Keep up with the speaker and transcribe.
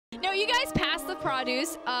No, you guys pass the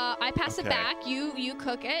produce. I pass it back. You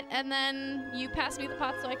cook it, and then you pass me the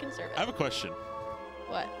pot so I can serve it. I have a question.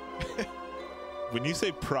 What? When you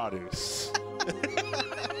say produce,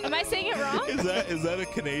 am I saying it wrong? Is that a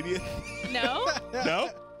Canadian? No. No.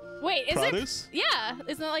 Wait, is produce? it? Yeah,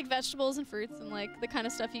 isn't it like vegetables and fruits and like the kind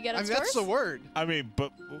of stuff you get at stores? That's the word. I mean,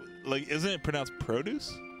 but like, isn't it pronounced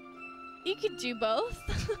produce? You could do both.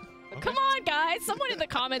 Come on, guys! Someone in the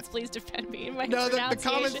comments, please defend me in my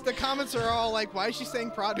pronunciation. The comments are all like, "Why is she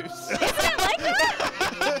saying produce?" Isn't it like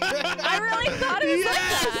that? I really thought it was like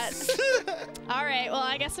that. All right, well,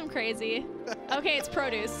 I guess I'm crazy. Okay, it's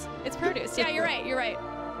produce. It's produce. Yeah, you're right. You're right.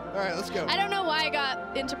 All right, let's go. I don't know why I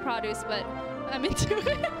got into produce, but I'm into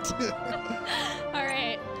it. All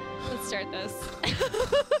right, let's start this.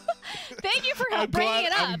 Thank you for bringing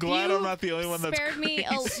it up. I'm glad I'm not the only one that's spared me.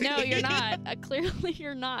 No, you're not. Clearly,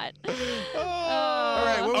 you're not. All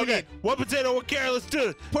right. Okay. One potato, one carrot. Let's do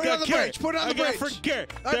it. Put it on the bridge. Put it on the bridge. Freaking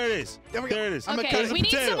carrot. There it is. There it is. I'm gonna cut Okay, it. we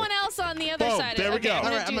need someone else on the other side. There we go. I'm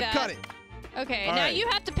All right, I'm gonna cut it. Okay, All now right. you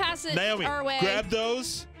have to pass it Naomi, our way. grab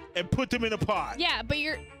those and put them in a pot. Yeah, but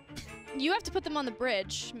you have to put them on the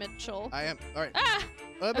bridge, Mitchell. I am. All right. Ah.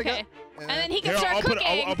 There we go. Okay. And then he can start cooking.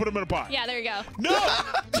 I'll put them in a pot. Yeah, there you go. No.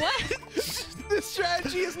 What? This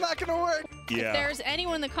strategy is not gonna work. Yeah. If there's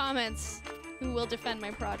anyone in the comments who will defend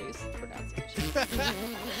my produce pronunciation.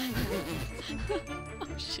 Oh,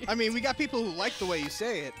 shoot. I mean, we got people who like the way you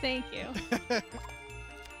say it. Thank you.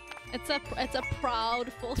 It's a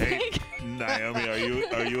proudful Hey, thing. Naomi,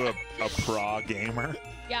 are you a pro gamer?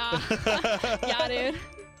 Yeah. Yeah, dude.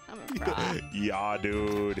 I'm a pro. Yeah,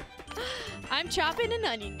 dude. I'm chopping an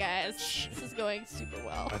onion, guys. This is going super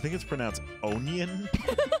well. I think it's pronounced onion.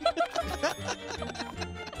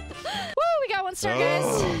 Woo, we got one star,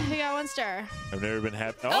 guys. We got one star. I've never been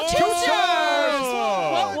happy. Oh, 2 stars!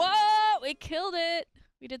 Whoa, whoa! We killed it.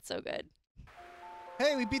 We did so good.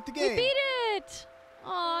 Hey, we beat the game. We beat it.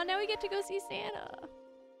 Aw, now we get to go see Santa.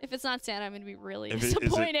 If it's not Santa, I'm gonna be really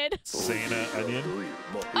disappointed. Is it Santa onion?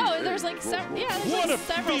 Oh, there's like several. Yeah, there's like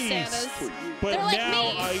several Santas. But They're like now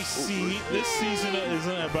me. I see this season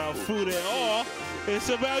isn't about food at all. It's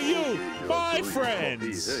about you, my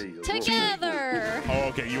friends. Together. Oh,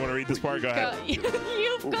 okay. You want to read this part? Go ahead.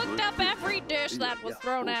 You've cooked up every dish that was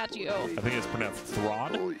thrown at you. I think it's pronounced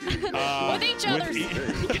Thrawn. With each other's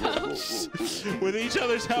with each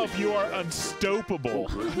other's help, you are unstoppable.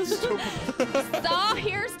 So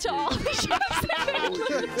here's to all the chefs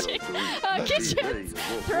and kitchens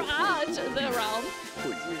throughout the realm.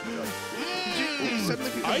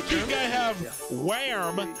 I think I have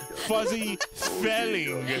warm, fuzzy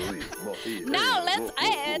filling. Now let's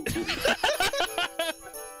add.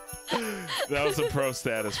 That was a pro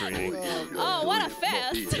status reading. Oh, what a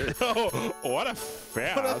fest. Oh, what a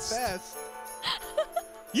fest. What a fest.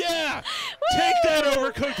 Yeah! Take that,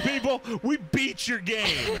 Overcooked people! We beat your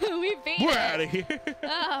game! We beat We're it. out of here.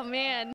 Oh, man.